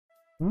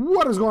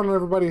What is going on,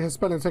 everybody?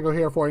 Hispanic Tango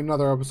here for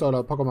another episode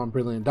of Pokemon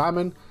Brilliant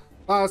Diamond.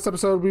 Last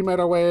episode, we made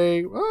our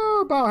way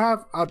about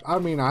half. I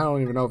mean, I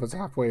don't even know if it's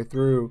halfway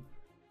through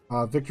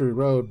Victory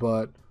Road,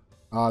 but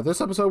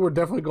this episode we're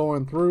definitely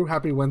going through.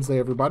 Happy Wednesday,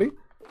 everybody!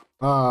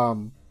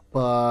 But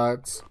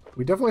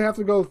we definitely have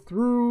to go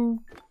through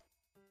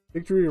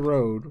Victory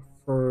Road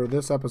for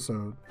this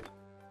episode.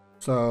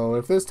 So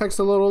if this takes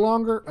a little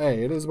longer,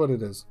 hey, it is what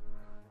it is.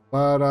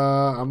 But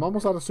I'm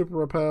almost out of Super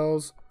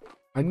Repels.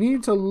 I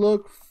need to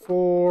look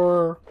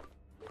for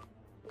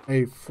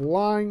a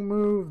flying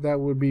move that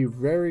would be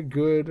very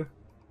good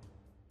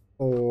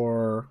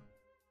for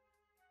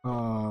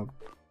no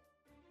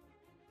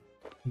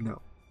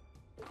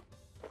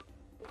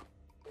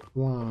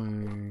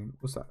flying.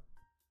 What's that?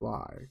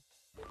 Fly.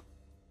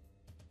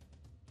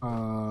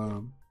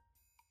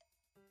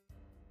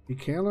 You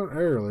can learn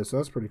aerially, so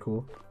that's pretty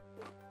cool.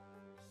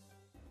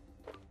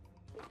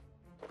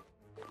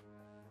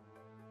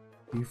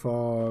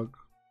 Defog.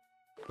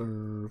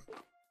 Serve.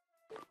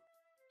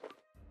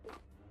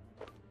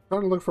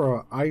 Trying to look for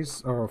a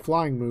ice or a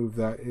flying move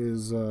that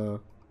is gonna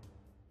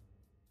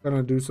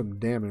do some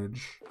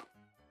damage.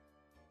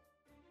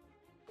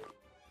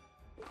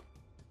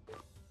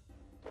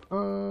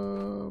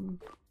 Okay.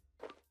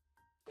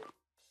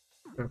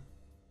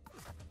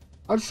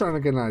 I'm just trying to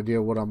get an idea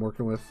of what I'm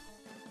working with.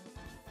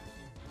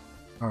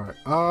 All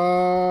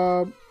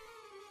right.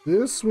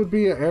 This would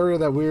be an area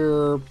that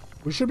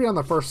we should be on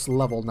the first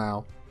level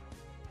now.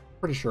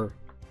 Pretty sure.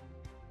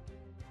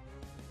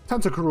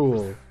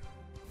 Tentacruel.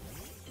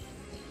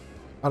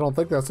 I don't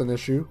think that's an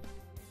issue.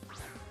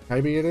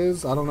 Maybe it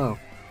is. I don't know.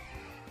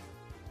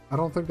 I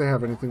don't think they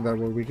have anything that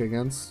we're weak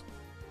against.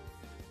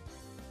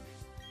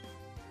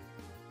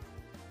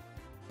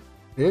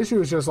 The issue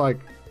is just like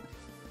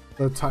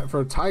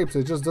for types,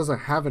 it just doesn't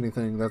have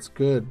anything that's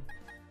good.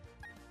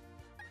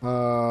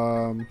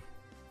 Yeah.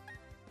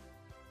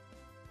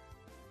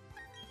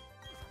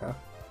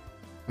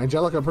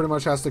 Angelica pretty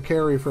much has to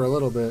carry for a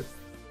little bit.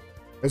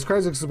 It's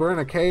crazy because we're in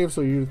a cave, so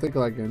you think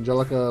like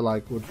Angelica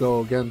would go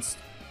against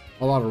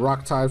a lot of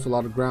rock types, a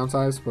lot of ground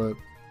types, but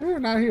they're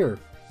not here.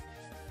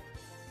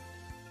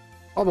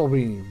 Bubble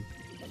Beam.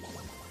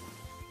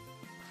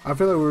 I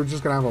feel like we were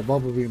just gonna have a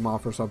Bubble Beam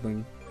off or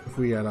something if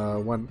we had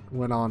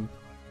went on.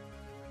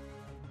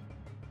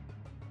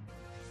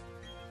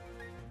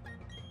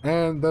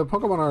 And the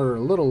Pokemon are a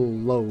little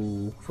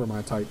low for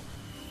my type.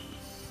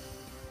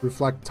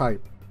 Reflect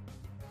type.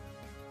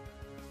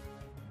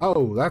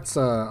 Oh, that's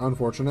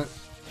unfortunate.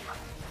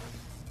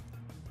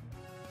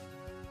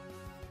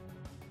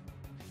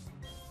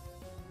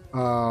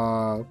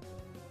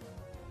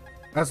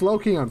 That's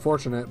low-key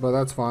unfortunate, but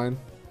that's fine.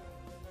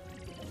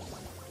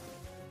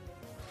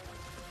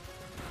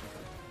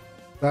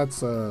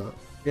 That's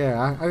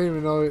yeah, I didn't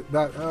even know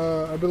that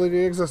ability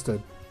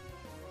existed.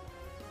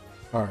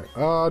 Alright,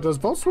 does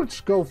Volt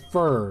Switch go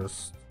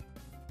first?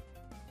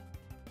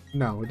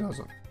 No, it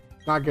doesn't.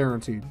 Not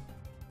guaranteed.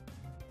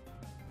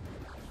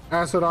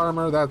 Acid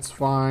Armor, that's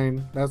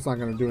fine. That's not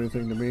gonna do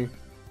anything to me.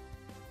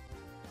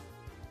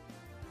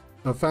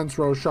 Offense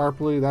Row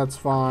Sharply, that's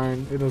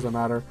fine. It doesn't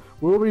matter.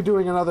 We will be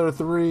doing another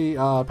 3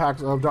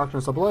 packs of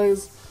Darkness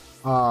Ablaze.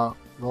 The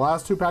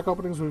last 2 pack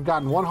openings, we've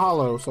gotten 1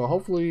 holo, so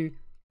hopefully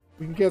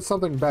we can get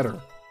something better.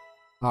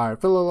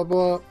 Alright, Phila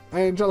leveled up.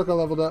 Angelica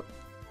leveled up.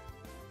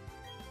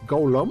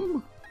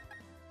 Golem.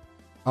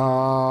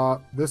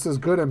 This is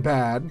good and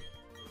bad.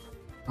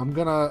 I'm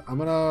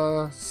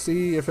gonna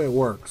see if it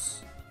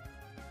works.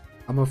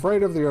 I'm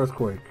afraid of the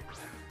earthquake.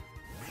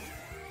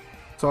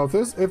 So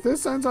if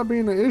this ends up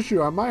being an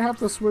issue, I might have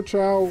to switch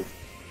out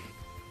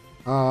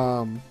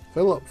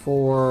Philip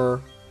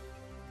for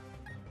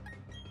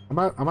I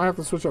might have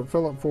to switch up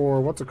Philip for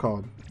what's it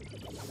called?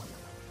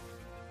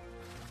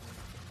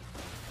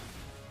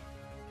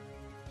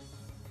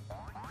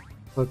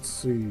 Let's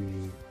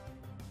see.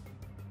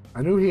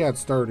 I knew he had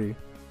sturdy.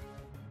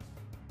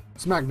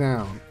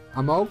 Smackdown.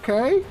 I'm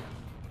okay?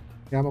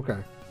 Yeah, I'm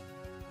okay.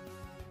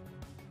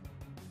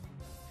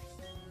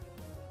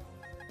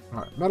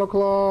 Alright, Metal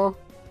Claw.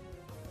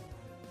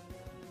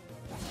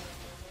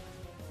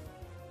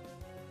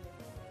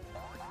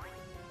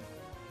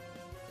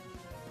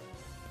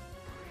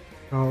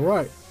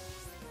 Alright.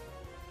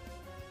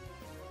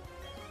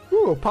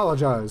 Ooh,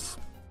 apologize.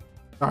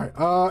 Alright,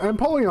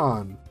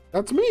 Empoleon.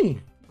 That's me.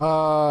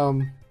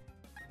 That'll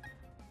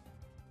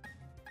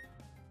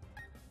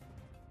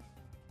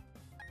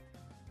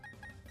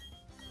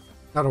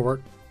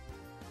work.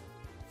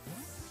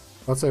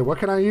 Let's say, what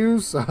can I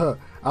use? I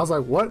was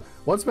like,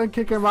 what's been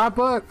kicking my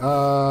butt?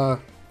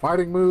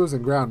 Fighting moves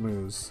and ground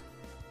moves.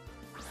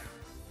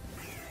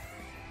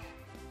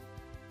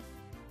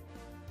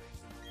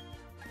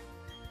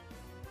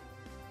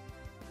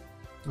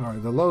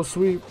 Alright, the low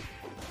sweep.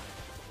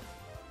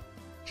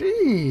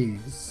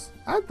 Jeez,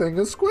 that thing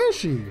is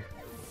squishy.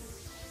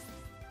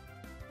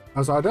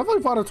 So I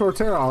definitely fought a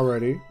Torterra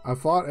already. I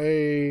fought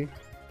a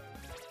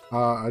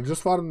I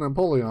just fought an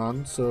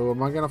Empoleon, so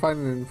am I gonna fight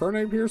an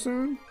Infernape here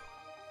soon?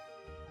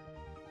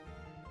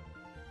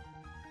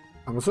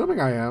 I'm assuming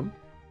I am.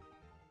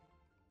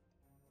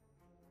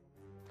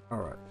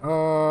 Alright.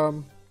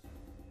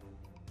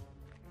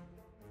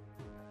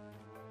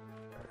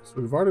 So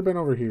we've already been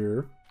over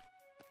here.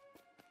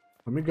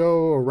 Let me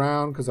go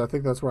around because I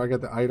think that's where I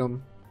get the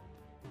item.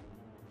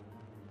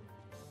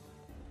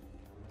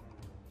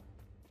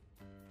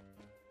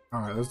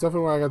 Alright, that's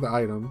definitely where I got the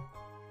item.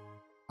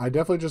 I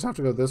definitely just have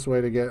to go this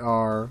way to get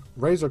our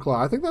Razor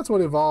Claw. I think that's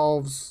what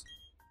evolves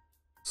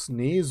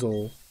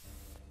Sneasel.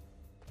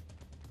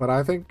 But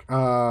I think,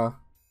 for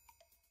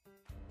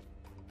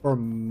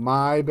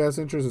my best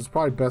interest, it's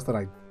probably best that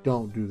I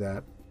don't do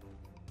that.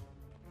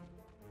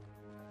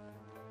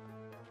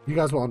 You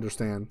guys will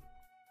understand.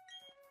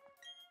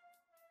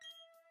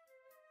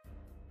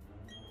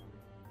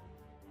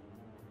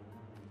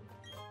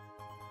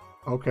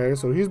 Okay,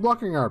 so he's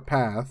blocking our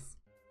path.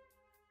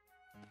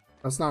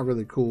 That's not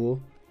really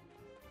cool.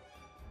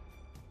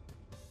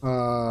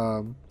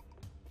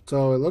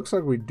 So it looks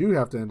like we do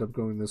have to end up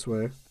going this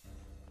way.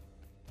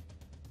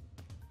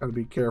 Gotta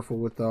be careful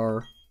with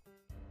our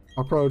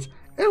approach.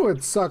 It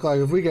would suck like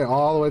if we get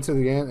all the way to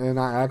the end and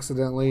I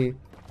accidentally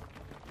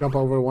jump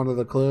over one of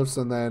the cliffs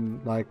and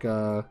then like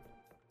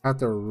have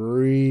to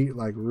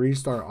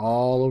restart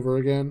all over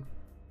again.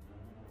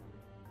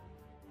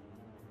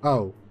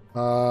 Oh,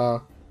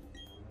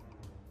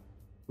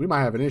 we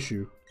might have an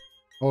issue.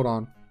 Hold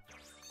on.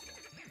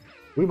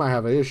 We might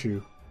have an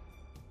issue.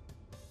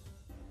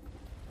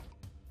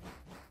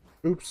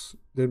 Oops,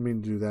 didn't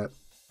mean to do that.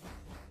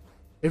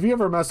 If you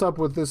ever mess up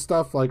with this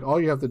stuff, like all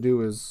you have to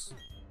do is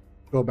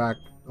go back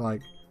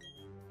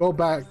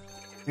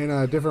in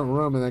a different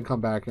room and then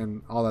come back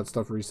and all that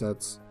stuff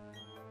resets.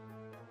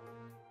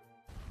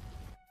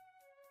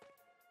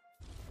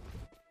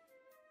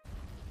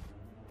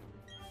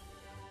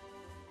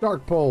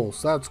 Dark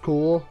Pulse, that's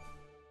cool.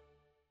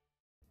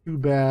 Too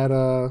bad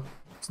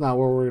it's not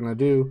what we're gonna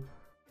do.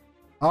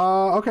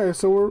 Okay,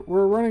 so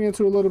we're running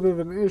into a little bit of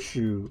an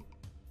issue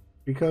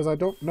because I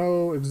don't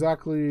know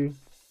exactly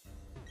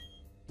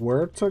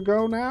where to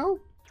go now.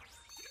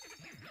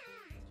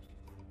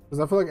 Because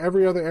I feel like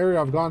every other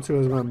area I've gone to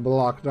has been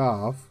blocked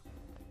off.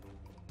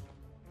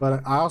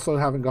 But I also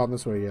haven't gone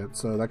this way yet,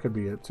 so that could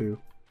be it too.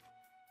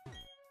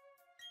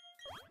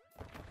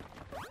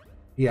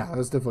 Yeah,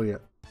 that's definitely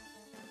it.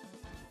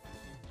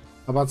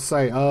 I'm about to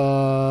say,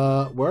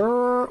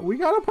 we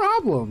got a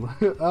problem.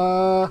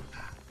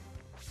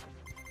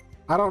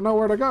 I don't know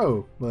where to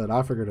go, but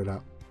I figured it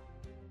out.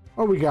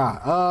 What we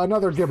got?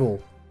 Another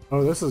Gibble.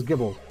 Oh, this is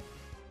Gibble.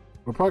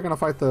 We're probably gonna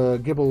fight the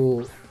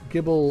Gibble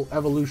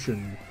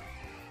evolution.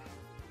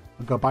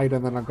 A Gabite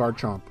and then a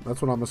Garchomp.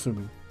 That's what I'm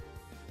assuming.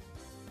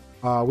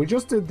 We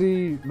just did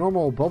the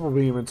normal Bubble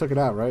Beam and took it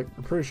out, right?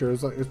 I'm pretty sure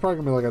it's probably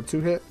gonna be like a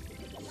 2-hit.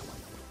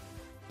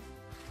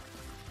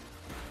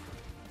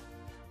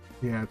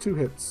 Yeah, 2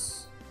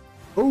 hits.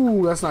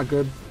 Ooh, that's not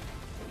good.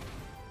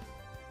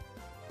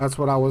 That's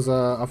what I was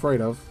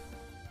afraid of.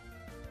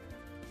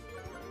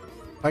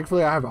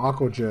 Thankfully, I have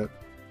Aqua Jet.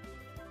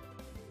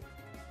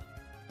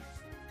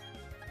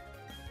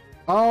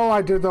 Oh,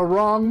 I did the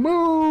wrong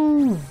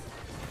move!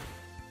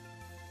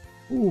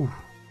 Ooh.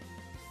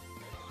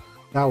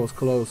 That was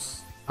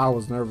close. I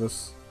was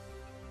nervous.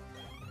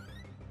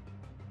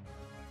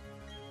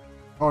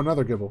 Oh,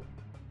 another Gibble.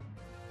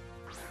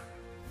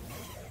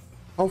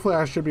 Hopefully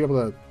I should be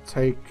able to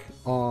take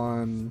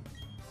on...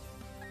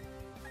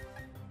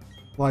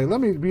 Like, let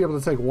me be able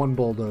to take one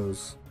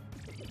Bulldoze.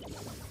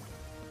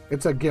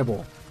 It's a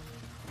Gibble.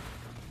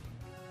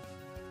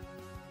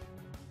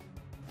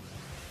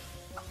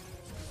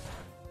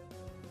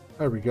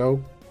 There we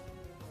go.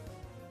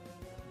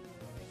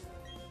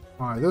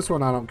 Alright, this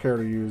one I don't care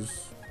to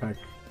use Peck.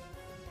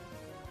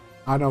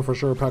 I know for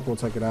sure Peck will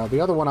take it out. The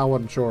other one I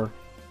wasn't sure.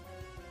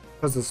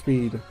 Because of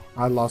speed.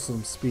 I lost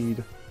some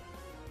speed.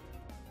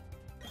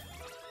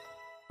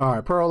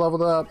 Alright, Pearl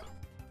leveled up.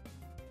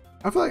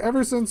 I feel like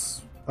ever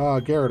since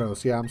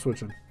Gyarados, yeah, I'm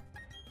switching.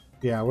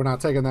 Yeah, we're not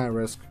taking that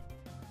risk.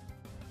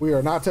 We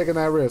are not taking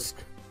that risk.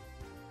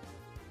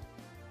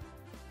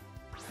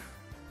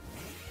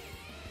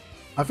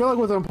 I feel like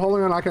with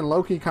Empoleon, I can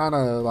low-key kind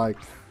of like...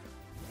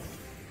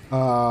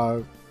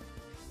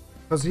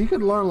 because he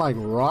could learn like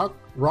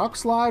Rock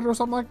Slide or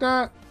something like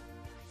that.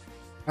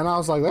 And I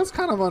was like, that's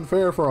kind of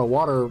unfair for a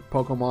water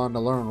Pokemon to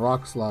learn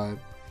Rock Slide.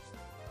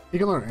 He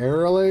can learn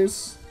Aerial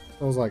Ace.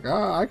 I was like,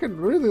 I can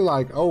really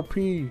like OP,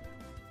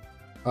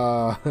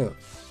 I can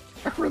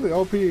really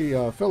OP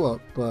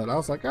Phillip, but I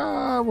was like,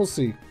 we'll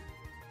see.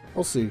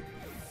 We'll see.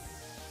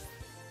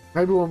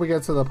 Maybe when we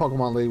get to the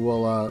Pokemon League,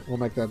 we'll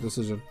make that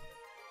decision.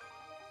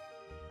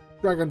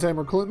 Dragon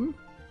Tamer Clinton.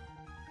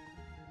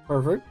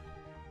 Perfect.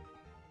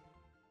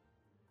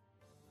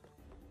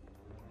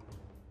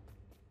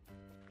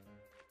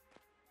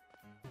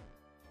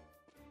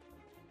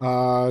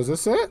 Is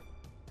this it?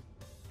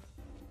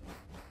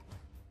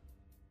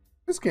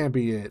 This can't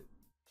be it.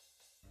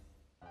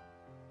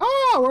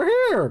 Oh, we're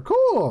here.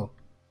 Cool.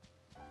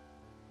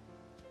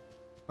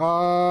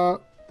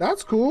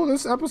 That's cool.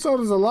 This episode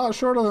is a lot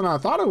shorter than I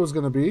thought it was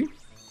gonna be.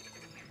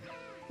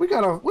 We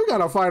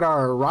gotta fight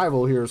our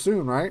rival here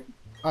soon, right?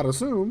 I'd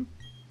assume.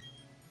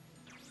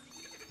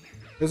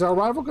 Is our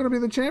rival going to be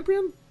the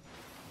champion?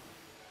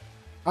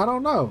 I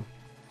don't know.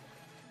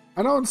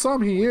 I know in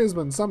some he is,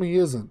 but in some he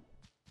isn't.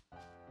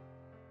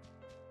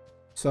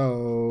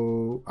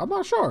 So, I'm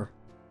not sure.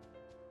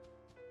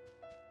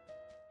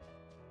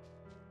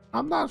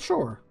 I'm not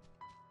sure.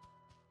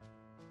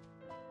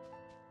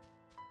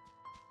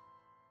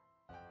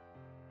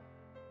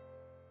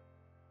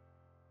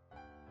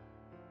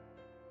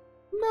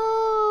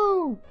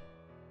 No!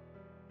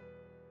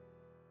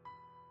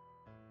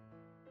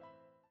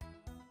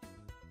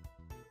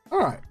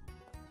 Alright.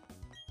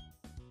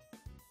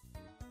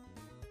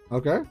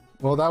 Okay.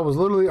 Well, that was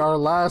literally our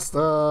last,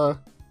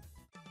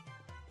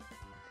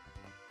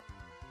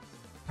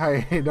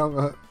 Hey,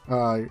 don't,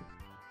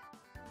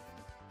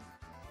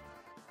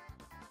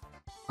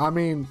 I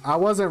mean, I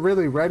wasn't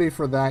really ready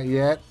for that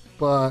yet,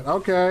 but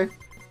okay.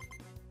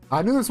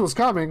 I knew this was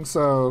coming,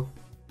 so...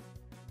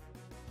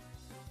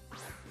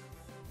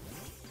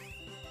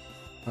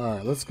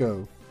 Alright, let's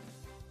go.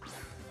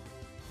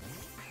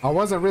 I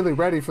wasn't really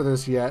ready for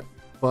this yet,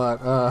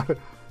 but,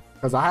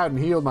 because I hadn't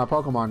healed my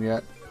Pokemon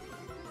yet.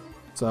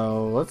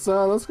 So, let's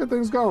get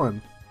things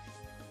going.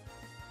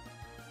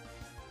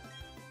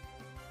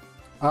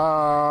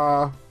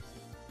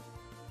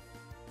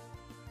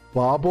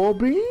 Bubble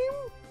Beam?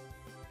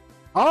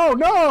 Oh,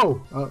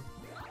 no!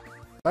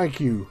 Thank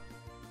you.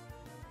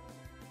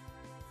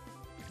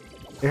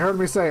 It heard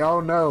me say,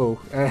 oh, no,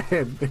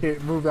 and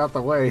it moved out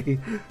the way.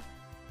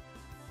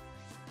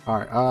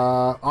 Alright,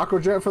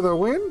 Aqua Jet for the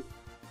win?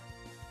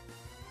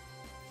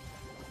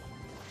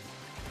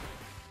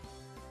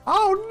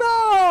 Oh,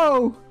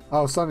 no!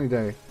 Oh, Sunny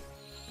Day.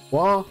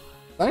 Well,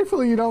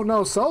 thankfully you don't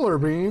know Solar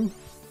Beam.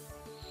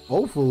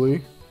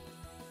 Hopefully.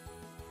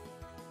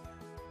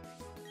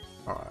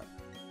 Alright.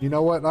 You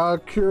know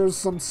what cures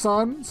some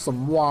sun?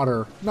 Some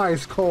water.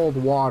 Nice cold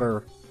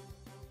water.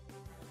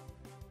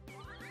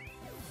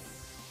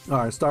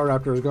 Alright,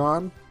 Staraptor is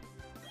gone.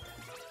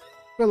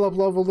 Philip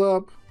leveled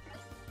up.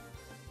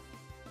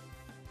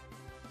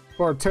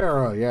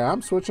 Torterra. Yeah,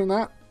 I'm switching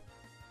that.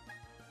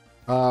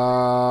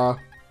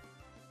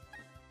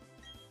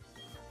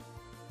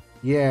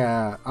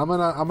 Yeah, I'm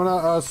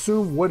gonna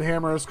assume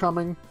Woodhammer is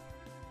coming.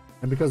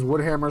 And because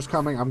Woodhammer is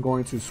coming, I'm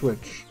going to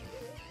switch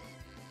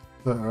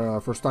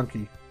for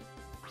Stunky.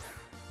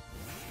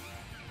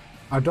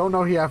 I don't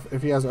know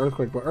if he has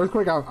Earthquake, but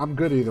Earthquake, I'm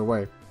good either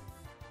way.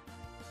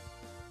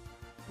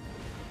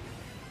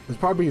 It's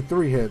probably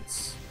 3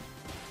 hits.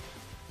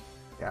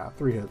 Yeah,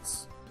 3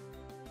 hits.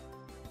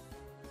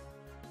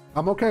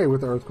 I'm okay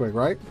with the Earthquake,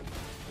 right?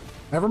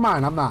 Never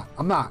mind, I'm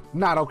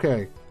not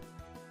okay.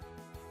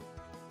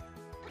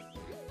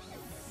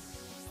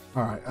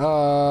 Alright,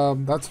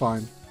 that's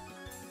fine.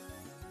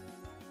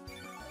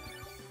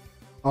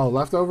 Oh,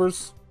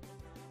 leftovers?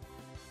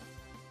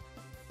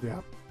 Yeah.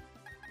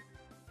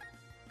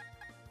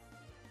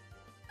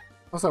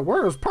 I was like,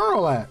 where is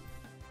Pearl at?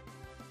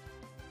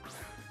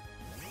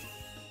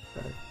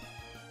 Okay.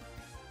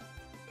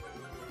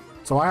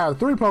 So I have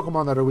 3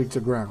 Pokemon that are weak to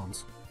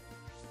grounds.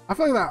 I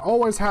feel like that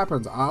always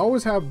happens. I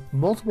always have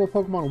multiple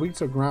Pokemon weak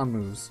to ground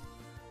moves.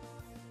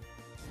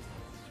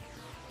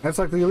 And it's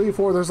like the Elite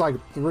Four, there's like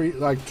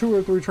 2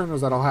 or 3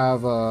 trainers that'll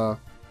have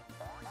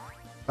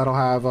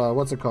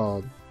what's it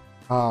called?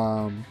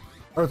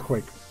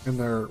 Earthquake in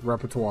their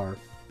repertoire.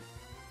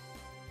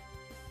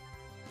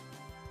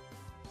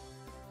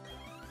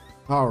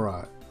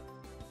 Alright.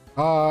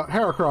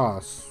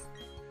 Heracross.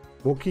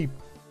 We'll keep.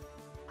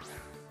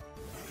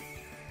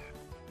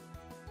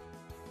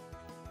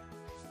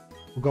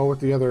 We'll go with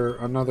the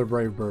another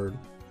Brave Bird.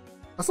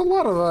 That's a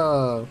lot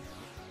of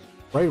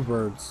Brave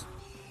Birds.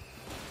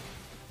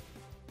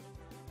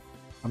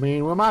 I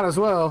mean, we might as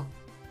well.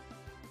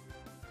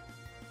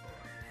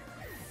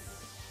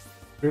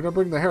 If you're gonna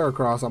bring the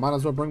Heracross, I might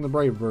as well bring the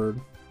Brave Bird.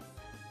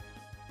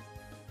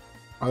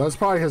 That's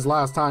probably his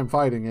last time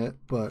fighting it,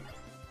 but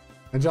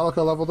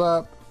Angelica leveled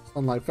up,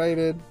 Sunlight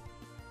faded.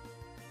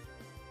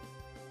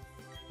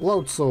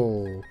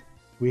 Floatzel.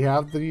 We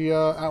have the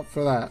out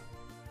for that.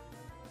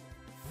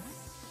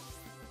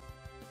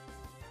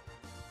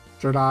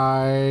 Should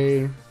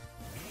I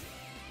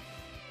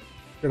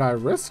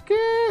risk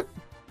it?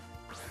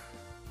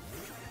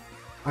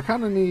 I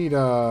kind of need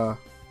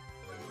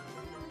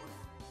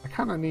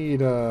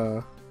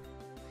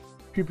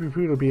Pew Pew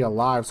Pew to be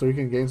alive so he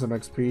can gain some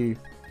XP.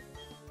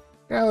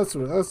 Yeah, let's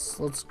do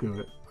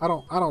it. I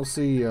don't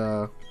see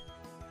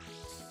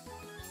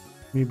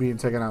me being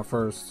taken out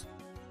first.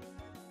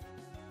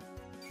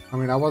 I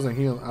mean, I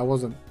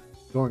wasn't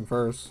going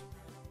first,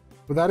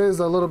 but that is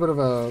a little bit of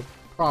a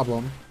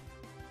problem.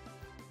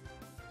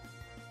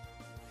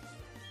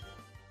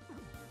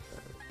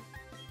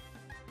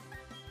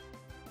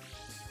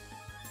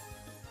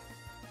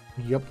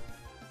 Yep.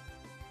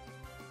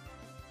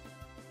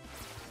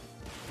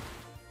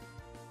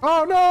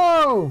 Oh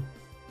no!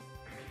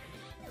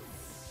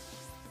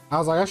 I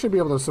was like, I should be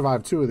able to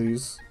survive 2 of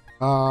these.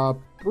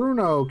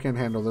 Bruno can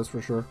handle this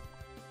for sure.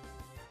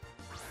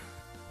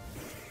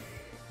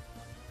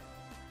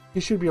 He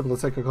should be able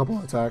to take a couple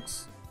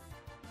attacks.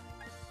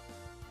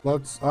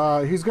 Let's,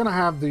 he's gonna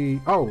have the,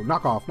 oh,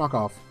 knock off, knock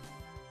off.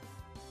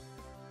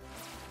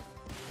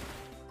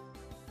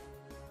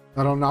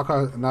 That'll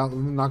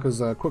knock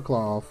his quick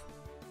claw off.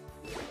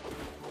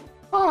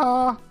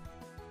 Ah!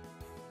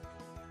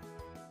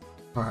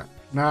 Alright,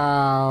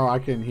 now I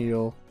can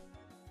heal.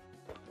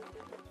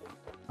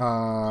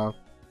 I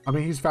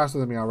mean, he's faster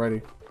than me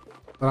already.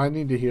 But I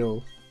need to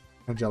heal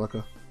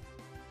Angelica.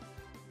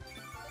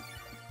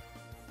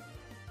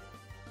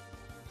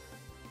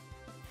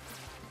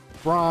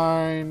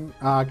 Brine,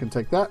 I can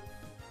take that.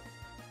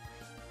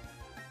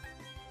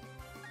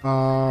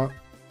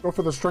 Go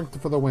for the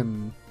strength for the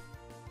win.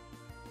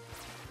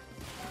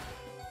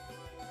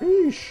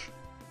 Eesh.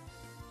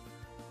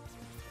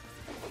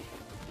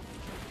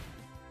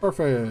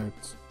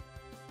 Perfect.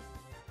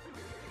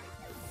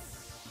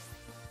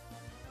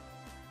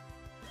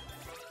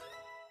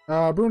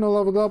 Bruno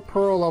leveled up,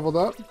 Pearl leveled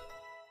up.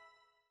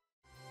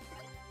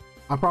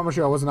 I promise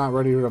you I was not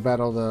ready to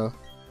battle the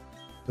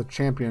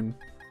champion.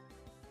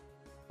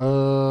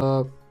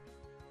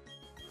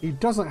 He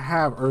doesn't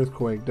have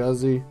Earthquake,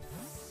 does he?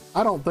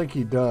 I don't think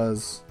he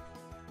does.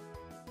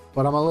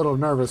 But I'm a little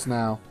nervous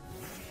now.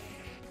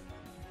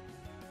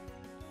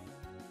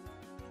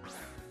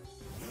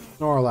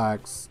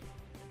 Snorlax.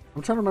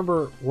 I'm trying to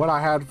remember what I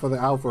had for the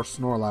out for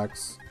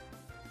Snorlax.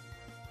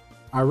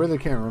 I really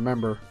can't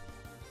remember.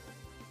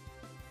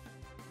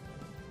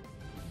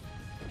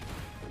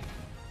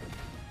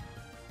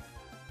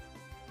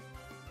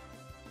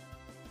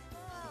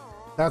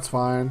 That's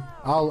fine.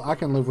 I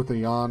can live with the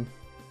yawn.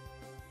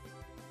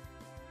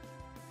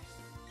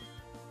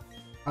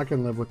 I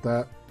can live with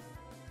that.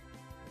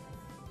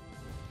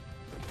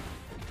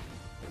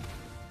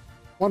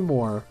 One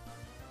more.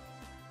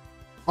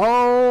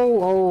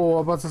 Oh,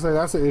 I'm about to say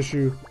that's an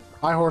issue.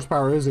 High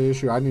horsepower is an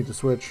issue. I need to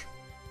switch.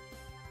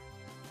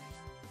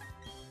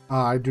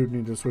 I do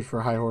need to switch for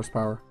high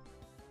horsepower.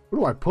 Who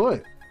do I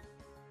put?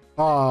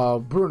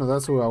 Bruno,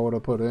 that's who I would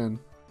have put in.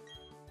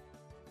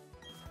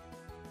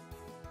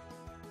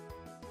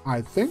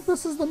 I think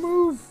this is the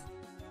move.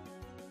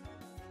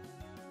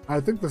 I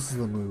think this is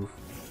the move.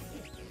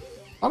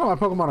 I don't know, my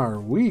Pokemon are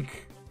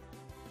weak.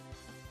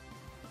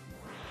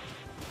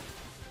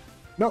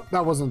 Nope,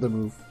 that wasn't the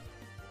move.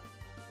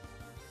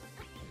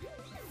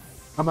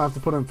 I'm gonna have to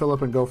put in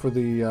Philip and go for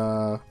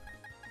the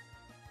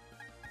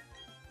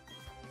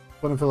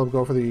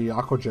go for the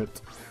Aqua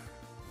Jet.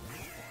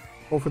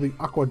 Go for the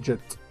Aqua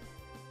Jet.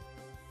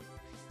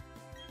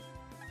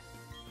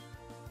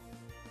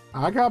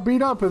 I got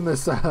beat up in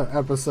this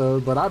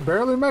episode, but I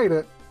barely made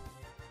it.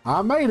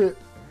 I made it.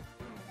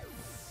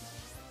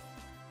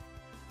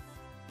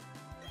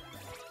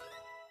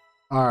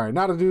 Alright,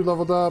 now the dude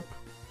leveled up.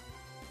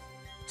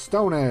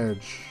 Stone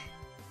Edge.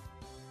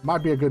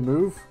 Might be a good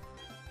move.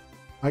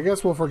 I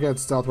guess we'll forget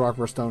Stealth Rock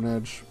for Stone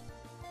Edge.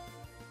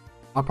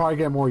 I'll probably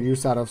get more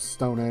use out of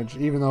Stone Edge,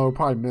 even though it'll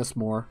probably miss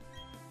more.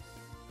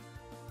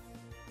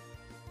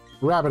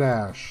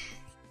 Rapidash.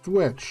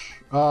 Switch.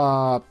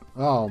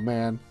 Oh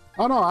man.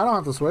 Oh no, I don't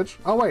have to switch.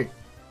 Oh wait.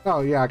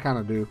 Oh yeah, I kind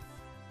of do.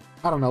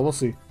 I don't know, we'll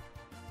see.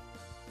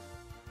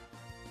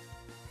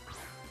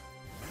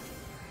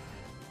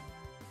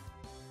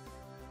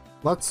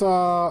 Let's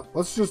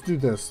just do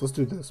this. Let's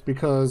do this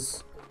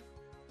because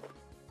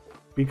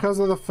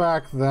of the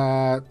fact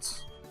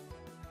that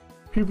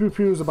Pew Pew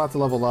Pew is about to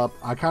level up.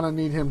 I kind of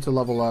need him to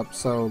level up,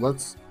 so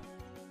let's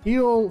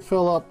heal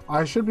Philip.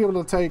 I should be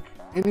able to take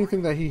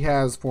anything that he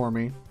has for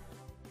me,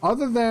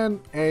 other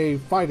than a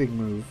fighting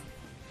move.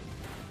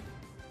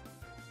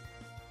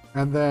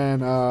 And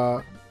then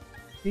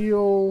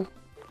heal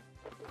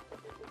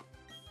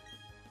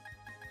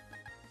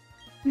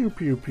Pew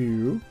Pew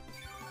Pew.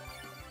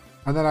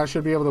 And then I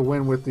should be able to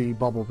win with the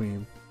Bubble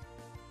Beam.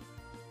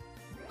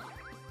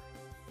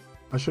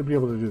 I should be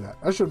able to do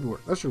that. That should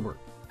work. That should work.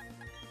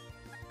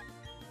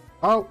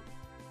 Oh,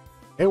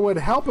 it would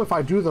help if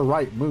I do the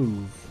right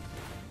move.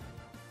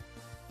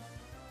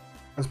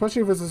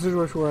 Especially if it's a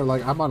situation where,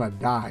 like, I'm gonna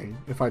die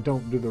if I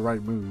don't do the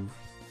right move.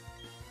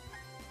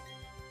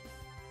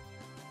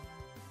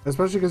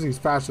 Especially because he's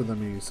faster than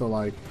me, so,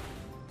 like,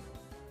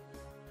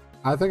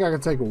 I think I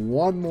can take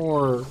one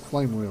more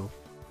Flame Wheel.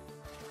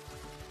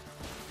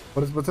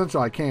 But it's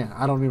potential I can't.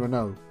 I don't even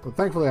know. But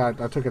thankfully, I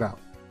took it out.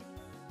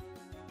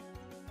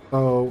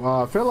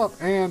 So, Philip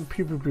and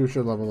Pew Pew Pew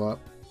should level up.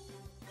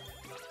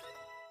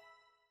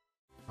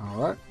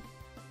 Alright.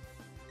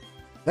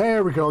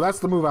 There we go. That's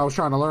the move I was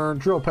trying to learn.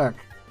 Drill Peck.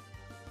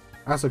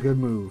 That's a good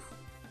move.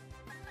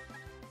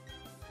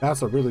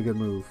 That's a really good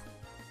move.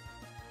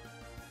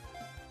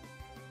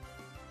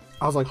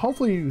 I was like,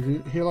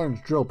 hopefully he learns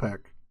Drill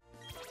Peck.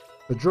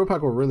 The Drill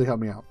Peck will really help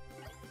me out.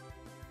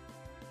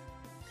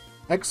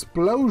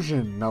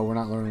 Explosion. No, we're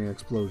not learning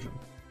Explosion.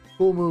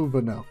 Cool move,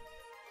 but no.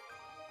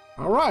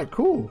 Alright,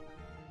 cool.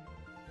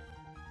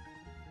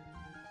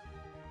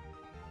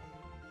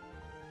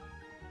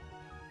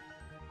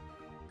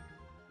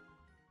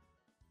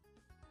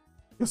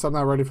 Guess I'm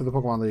not ready for the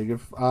Pokemon League.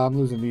 If I'm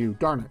losing to you,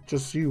 darn it.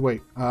 Just you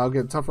wait. I'll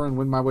get tougher and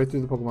win my way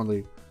through the Pokemon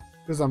League.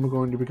 Because I'm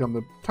going to become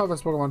the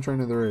toughest Pokemon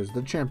trainer there is.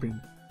 The champion.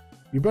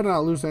 You better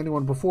not lose to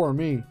anyone before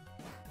me.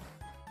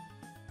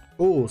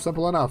 Oh,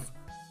 simple enough.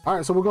 All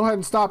right, so we'll go ahead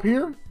and stop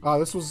here.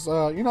 This was,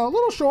 you know, a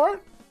little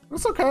short.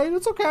 It's okay.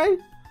 It's okay.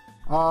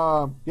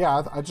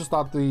 Yeah, I just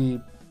thought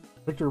the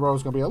victory row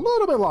was going to be a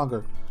little bit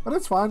longer, but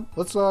it's fine.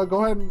 Let's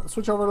go ahead and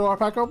switch over to our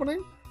pack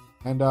opening,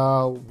 and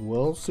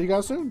we'll see you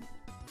guys soon.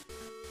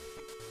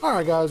 All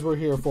right, guys, we're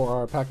here for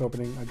our pack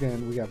opening.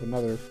 Again, we have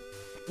another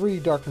 3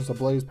 Darkness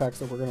Ablaze packs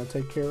that we're going to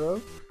take care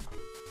of.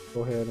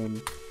 Go ahead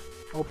and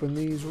open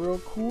these real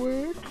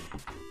quick.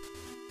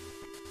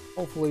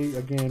 Hopefully,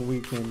 again, we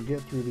can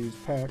get through these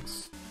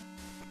packs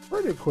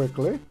pretty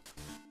quickly.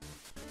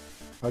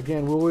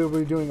 Again, we will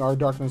be doing our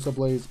Darkness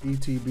Ablaze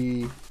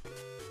ETB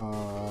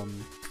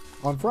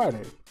on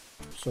Friday.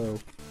 So,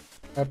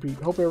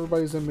 hope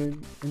everybody's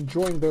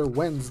enjoying their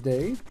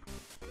Wednesday.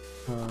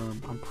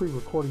 I'm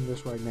pre-recording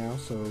this right now,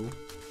 so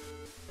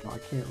I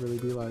can't really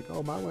be like,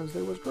 oh, my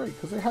Wednesday was great,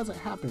 because it hasn't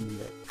happened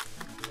yet.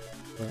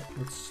 But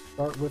let's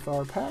start with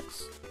our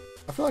packs.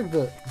 I feel like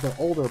the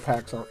older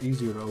packs are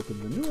easier to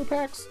open. The newer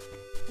packs,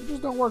 they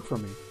just don't work for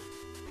me.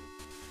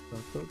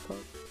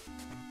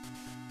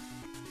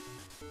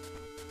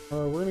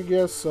 We're gonna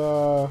guess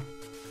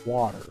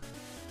water.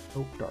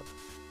 Oh, dark.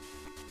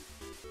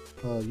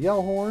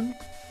 Yellhorn,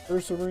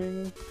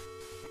 Ursaring,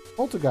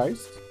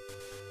 Poltergeist.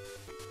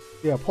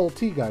 Yeah,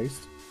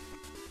 Poltegeist.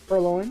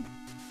 Furloin.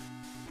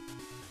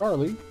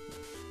 Charlie.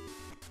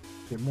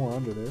 Get more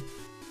under there.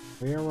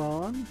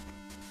 Aeron.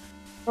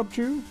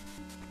 Cubchew.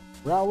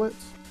 Rowlet.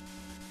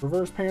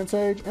 Reverse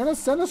Pansage. And a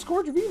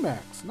Centiskorch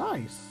VMAX.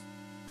 Nice.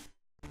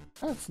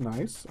 That's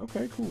nice.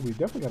 Okay, cool. We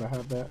definitely gotta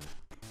have that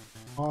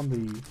on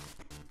the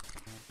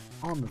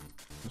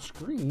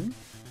screen.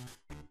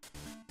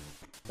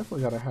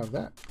 Definitely gotta have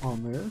that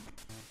on there.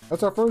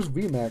 That's our first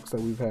VMAX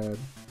that we've had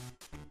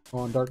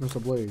on Darkness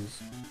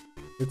Ablaze.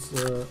 Is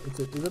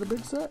it a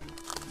big set?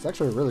 It's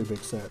actually a really big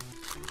set.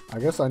 I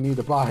guess I need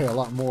to buy a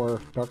lot more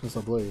Darkness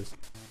Ablaze.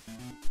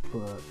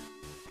 But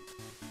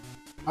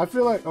I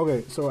feel like,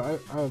 okay, so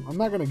I'm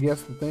not gonna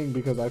guess the thing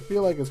because I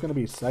feel like it's gonna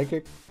be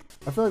Psychic.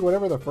 I feel like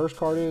whatever the first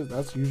card is,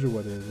 that's usually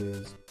what it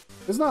is.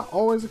 It's not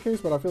always the case,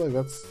 but I feel like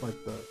that's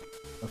like the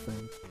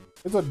thing.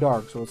 It's a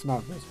dark, so it's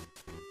not this one.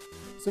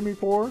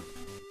 Simipour,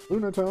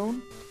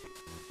 Lunatone,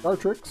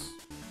 Dartrix,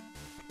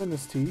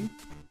 Finistea,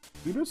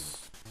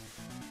 Phoebus,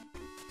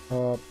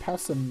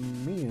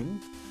 Passimian.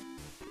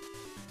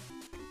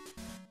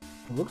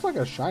 It looks like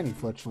a shiny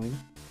Fletchling.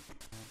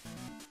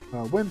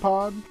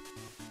 Wimpod,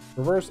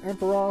 Reverse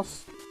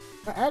Ampharos,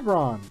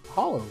 Aggron,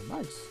 Hollow,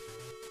 nice.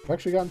 I've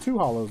actually gotten 2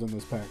 hollows in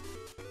this pack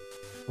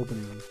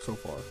opening so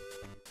far.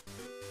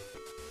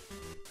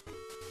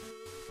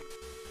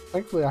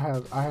 Thankfully, I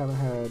haven't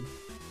had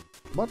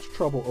much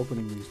trouble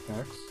opening these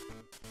packs.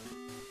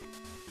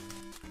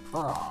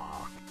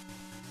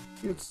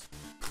 It's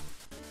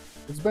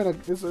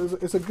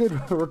a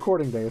good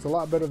recording day. It's a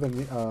lot better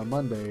than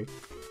Monday,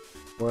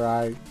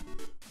 where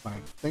my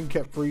thing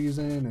kept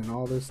freezing and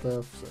all this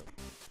stuff. So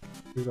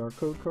here's our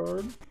code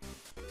card.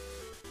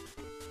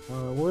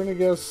 We're gonna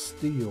guess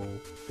Steel,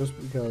 just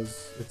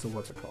because it's a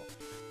what's it called?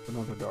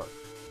 Another dark.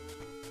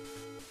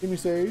 Gimme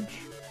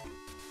Sage,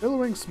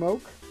 Billowing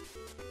Smoke,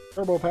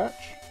 Turbo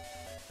Patch,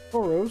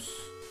 Tauros,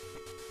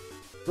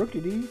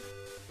 Rookidee,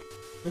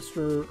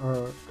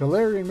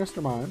 Galarian Mr.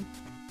 Mime,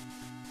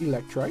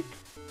 Electrike,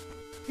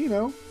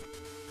 Eno,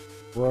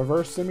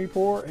 Reverse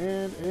Simipour,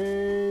 and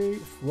a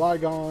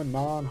Flygon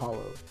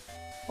non-hollow.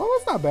 Well,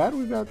 that's not bad.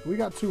 We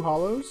got 2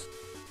 hollows.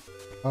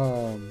 We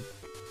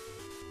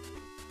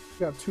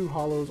got 2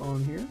 hollows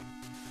on here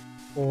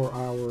for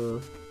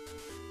our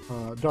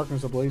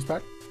Darkness Ablaze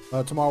pack.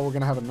 Tomorrow we're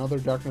gonna have another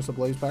Darkness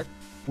Ablaze pack.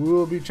 We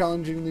will be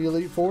challenging the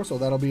Elite Four, so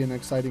that'll be an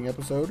exciting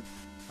episode.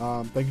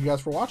 Thank you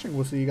guys for watching.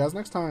 We'll see you guys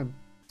next time.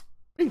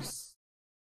 Peace.